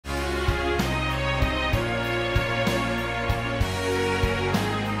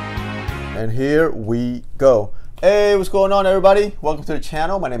And here we go. Hey, what's going on, everybody? Welcome to the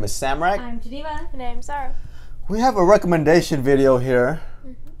channel. My name is Samrak. I'm Geneva. My name's Sarah. We have a recommendation video here.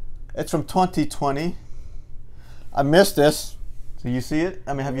 It's from 2020. I missed this. So you see it?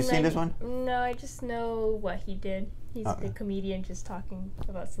 I mean, have you seen this one? No, I just know what he did. He's a comedian just talking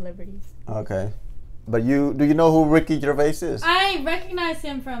about celebrities. Okay. But do you know who Ricky Gervais is? I recognize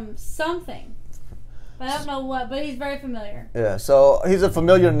him from something. But I don't know what, but he's very familiar. Yeah, so he's a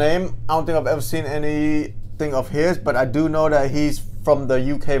familiar name. I don't think I've ever seen anything of his, but I do know that he's from the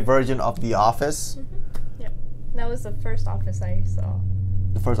UK version of The Office. Yeah, that was the first Office I saw.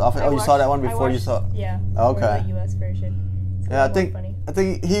 The first Office? You saw that one before you saw? Yeah. Okay. The US version. It's yeah, I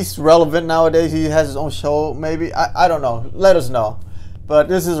think he's relevant nowadays. He has his own show, maybe. I don't know. Let us know. But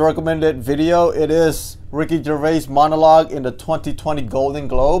this is a recommended video. It is Ricky Gervais' monologue in the 2020 Golden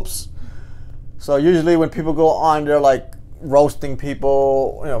Globes. So usually when people go on, they're like roasting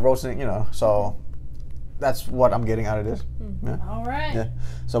people, so that's what I'm getting out of this. Yeah. All right. Yeah.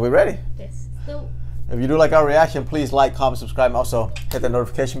 So we ready? Yes. So, if you do like our reaction, please like, comment, subscribe, and also hit the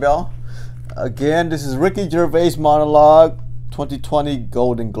notification bell. Again, this is Ricky Gervais' monologue, 2020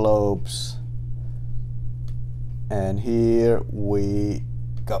 Golden Globes. And here we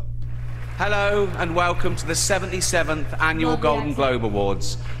go. Hello and welcome to the 77th Annual Golden Globe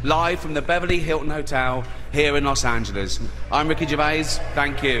Awards, live from the Beverly Hilton Hotel here in Los Angeles. I'm Ricky Gervais,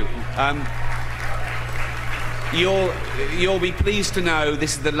 thank you. You'll be pleased to know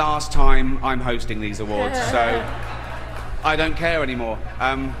this is the last time I'm hosting these awards, so I don't care anymore.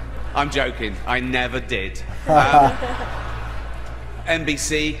 I'm joking, I never did.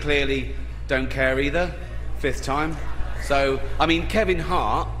 NBC clearly don't care either, 5th time. So, I mean, Kevin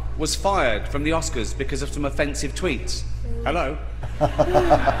Hart was fired from the Oscars because of some offensive tweets. Hello.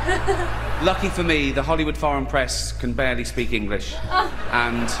 Lucky for me, the Hollywood foreign press can barely speak English,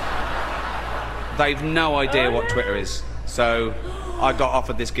 and they've no idea what Twitter is. So I got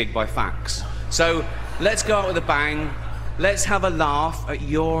offered this gig by fax. So let's go out with a bang. Let's have a laugh at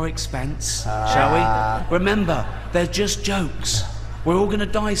your expense, shall we? Remember, they're just jokes. We're all gonna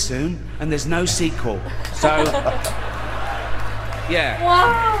die soon, and there's no sequel. So. Yeah,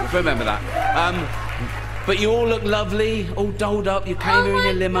 wow. Remember that. But you all look lovely, all dolled up. You came here in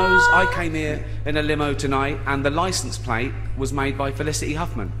your limos. I came here in a limo tonight, and the license plate was made by Felicity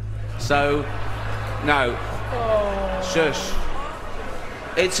Huffman. So, no, shush.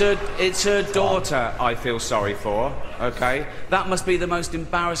 It's her daughter I feel sorry for, okay? That must be the most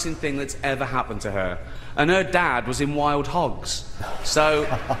embarrassing thing that's ever happened to her. And her dad was in Wild Hogs. So...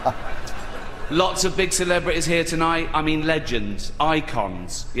 Lots of big celebrities here tonight. I mean, legends,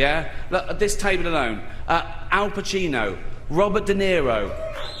 icons, yeah? Look, at this table alone, Al Pacino, Robert De Niro,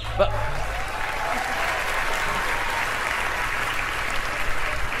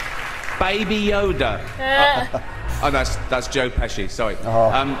 Baby Yoda. Oh, that's Joe Pesci, sorry.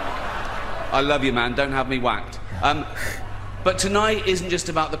 I love you, man, don't have me whacked. But tonight isn't just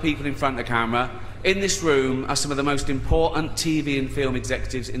about the people in front of the camera. In this room are some of the most important TV and film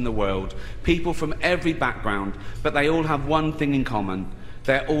executives in the world. People from every background, but they all have one thing in common.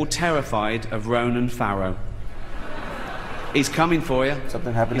 They're all terrified of Ronan Farrow. He's coming for you.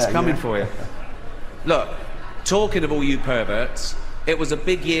 Something happened. He's coming for you. Look, talking of all you perverts, it was a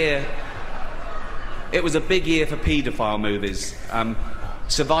big year. It was a big year for paedophile movies.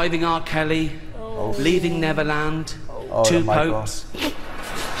 Surviving R. Kelly, Leaving Neverland, Two Popes.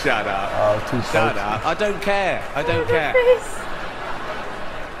 Shut up. Shut up. I don't care. I don't care.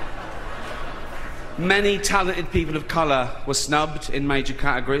 Many talented people of colour were snubbed in major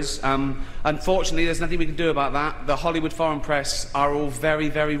categories. Unfortunately, there's nothing we can do about that. The Hollywood foreign press are all very,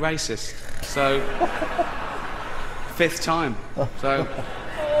 very racist. So, 5th time. So,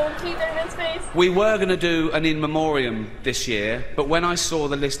 keep their heads face. we were going to do an in memoriam this year, but when I saw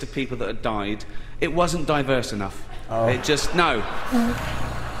the list of people that had died, it wasn't diverse enough. It just, no.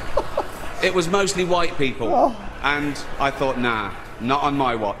 It was mostly white people, and I thought, nah, not on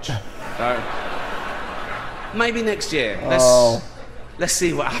my watch. So, maybe next year. Let's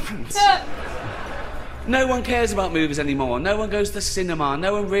see what happens. No one cares about movies anymore. No one goes to the cinema.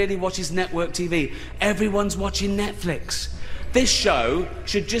 No one really watches network TV. Everyone's watching Netflix. This show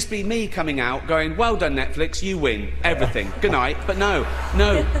should just be me coming out going, well done Netflix, you win everything, good night. But no,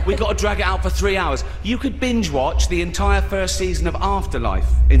 we got to drag it out for 3 hours. You could binge watch the entire 1st season of Afterlife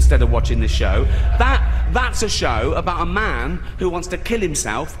instead of watching this show. That's a show about a man who wants to kill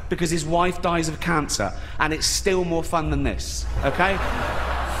himself because his wife dies of cancer, and it's still more fun than this, okay?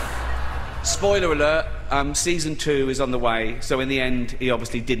 Spoiler alert, season 2 is on the way, so in the end he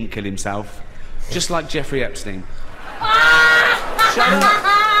obviously didn't kill himself, just like Jeffrey Epstein. Shut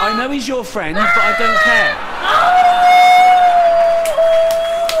up! I know he's your friend, but I don't care.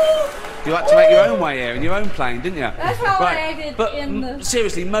 You had to make your own way here in your own plane, didn't you? That's how I acted but in the...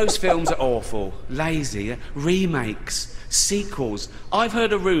 seriously, most films are awful, lazy, remakes, sequels. I've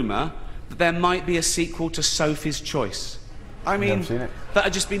heard a rumour that there might be a sequel to Sophie's Choice. I mean,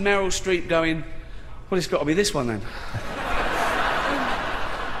 that'd just be Meryl Streep going, well, it's got to be this one then.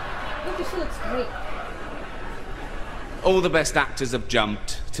 She looks great. All the best actors have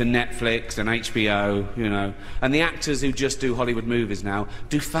jumped to Netflix and HBO, you know, and the actors who just do Hollywood movies now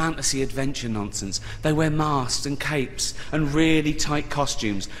do fantasy adventure nonsense. They wear masks and capes and really tight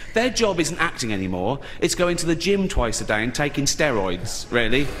costumes. Their job isn't acting anymore. It's going to the gym twice a day and taking steroids,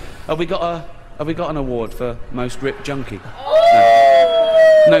 really. Have we got an award for most ripped junkie?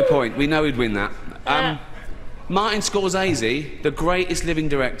 No. No point. We know he'd win that. Martin Scorsese, the greatest living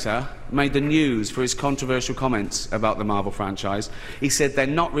director, made the news for his controversial comments about the Marvel franchise. He said they're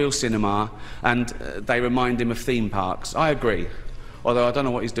not real cinema and they remind him of theme parks. I agree. Although I don't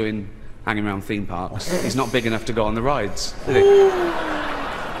know what he's doing hanging around theme parks. He's not big enough to go on the rides, is he?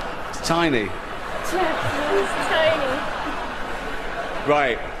 It's tiny. It's tiny.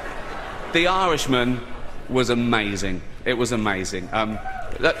 Right. The Irishman was amazing. It was amazing. It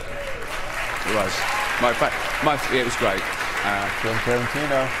was. It was great.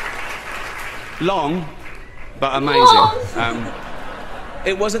 Tarantino. Long, but amazing.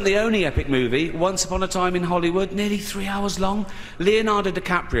 It wasn't the only epic movie. Once Upon a Time in Hollywood, nearly 3 hours long. Leonardo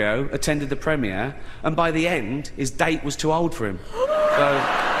DiCaprio attended the premiere, and by the end, his date was too old for him. So...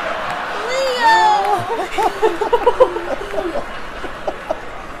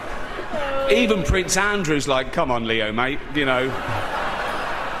 Even Prince Andrew's like, come on, Leo, mate, you know.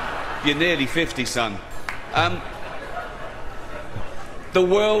 You're nearly 50, son. The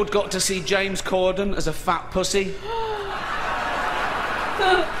world got to see James Corden as a fat pussy.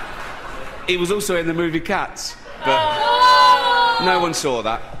 He was also in the movie Cats, but no one saw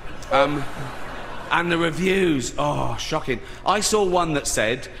that. And the reviews, oh, shocking. I saw one that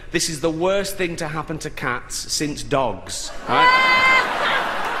said, this is the worst thing to happen to cats since dogs, right?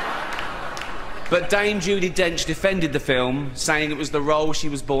 But Dame Judi Dench defended the film, saying it was the role she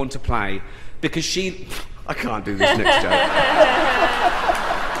was born to play, because she... I can't do this next joke.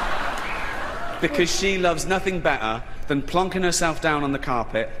 Because she loves nothing better than plonking herself down on the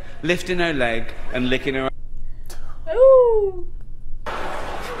carpet, lifting her leg, and licking her... Ooh! Oh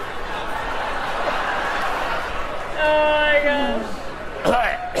my gosh.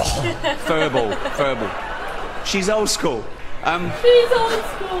 Verbal. She's old school. She's old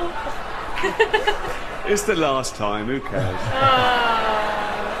school. It's the last time, who cares?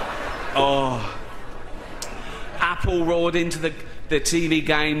 Oh. Apple roared into the TV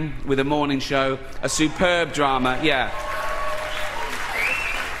game with a morning show. A superb drama, yeah.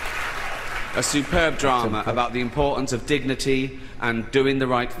 A superb drama about the importance of dignity and doing the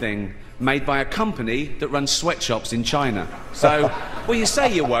right thing, made by a company that runs sweatshops in China. So, well, you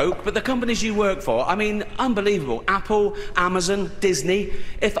say you're woke, but the companies you work for, I mean, unbelievable. Apple, Amazon, Disney.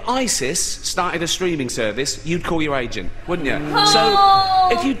 If ISIS started a streaming service, you'd call your agent, wouldn't you? So,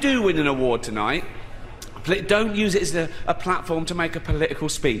 if you do win an award tonight, don't use it as a platform to make a political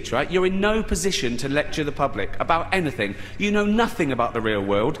speech, right? You're in no position to lecture the public about anything. You know nothing about the real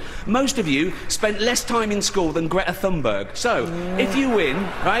world. Most of you spent less time in school than Greta Thunberg. So, if you win,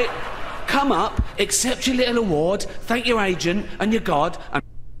 right, come up, accept your little award, thank your agent and your God, and...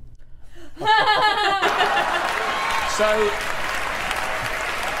 So...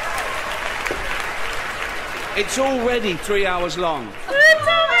 It's already 3 hours long.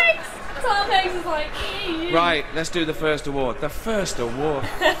 Tom Hanks is like... Right, let's do the first award. The first award.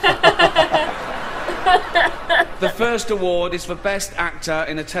 The first award is for Best Actor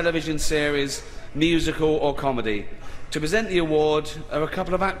in a Television Series, Musical or Comedy. To present the award are a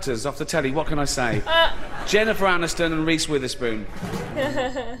couple of actors off the telly. What can I say? Jennifer Aniston and Reese Witherspoon.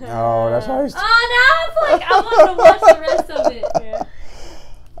 Oh, that's nice. Oh, now I'm like, I want to watch the rest of it. Yeah.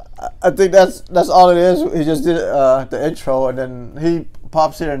 I think that's all it is. He just did the intro, and then he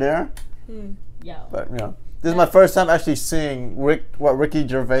pops here and there. Yeah. But you know, this is my first time actually seeing Ricky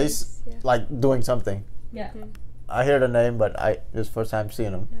Gervais like doing something. Yeah. I hear the name, but this is the first time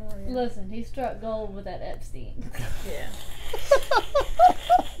seeing him. Oh, yeah. Listen, he struck gold with that Epstein. Yeah.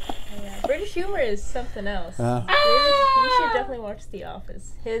 Yeah. British humor is something else. You should definitely watch The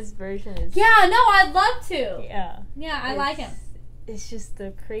Office. His version is... Yeah, no, I'd love to. Yeah. Yeah, I like him. It's just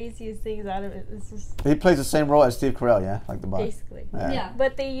the craziest things out of it. It's just... He plays the same role as Steve Carell, yeah? Like the boss. Basically. Yeah.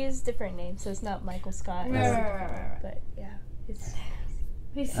 But they use different names, so it's not Michael Scott. Right. But yeah, it's...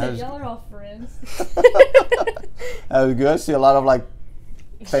 He said, y'all are all friends. That was good. I see a lot of like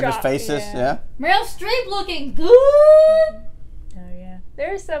famous Shock, faces. Yeah. Meryl Streep looking good. Oh yeah.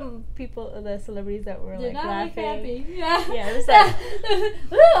 There are some people, the celebrities that were Did like not look laughing. happy. Yeah. Yeah, it was like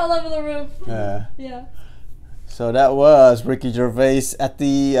all over the room. Yeah. Yeah. So that was Ricky Gervais at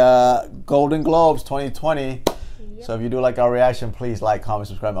the Golden Globes 2020. Yep. So if you do like our reaction, please like, comment,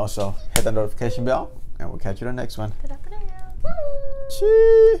 subscribe, and also hit the notification bell, and we'll catch you in the next one. Ta-da-ta-da.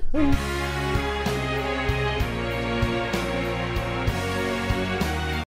 Chee-hoo.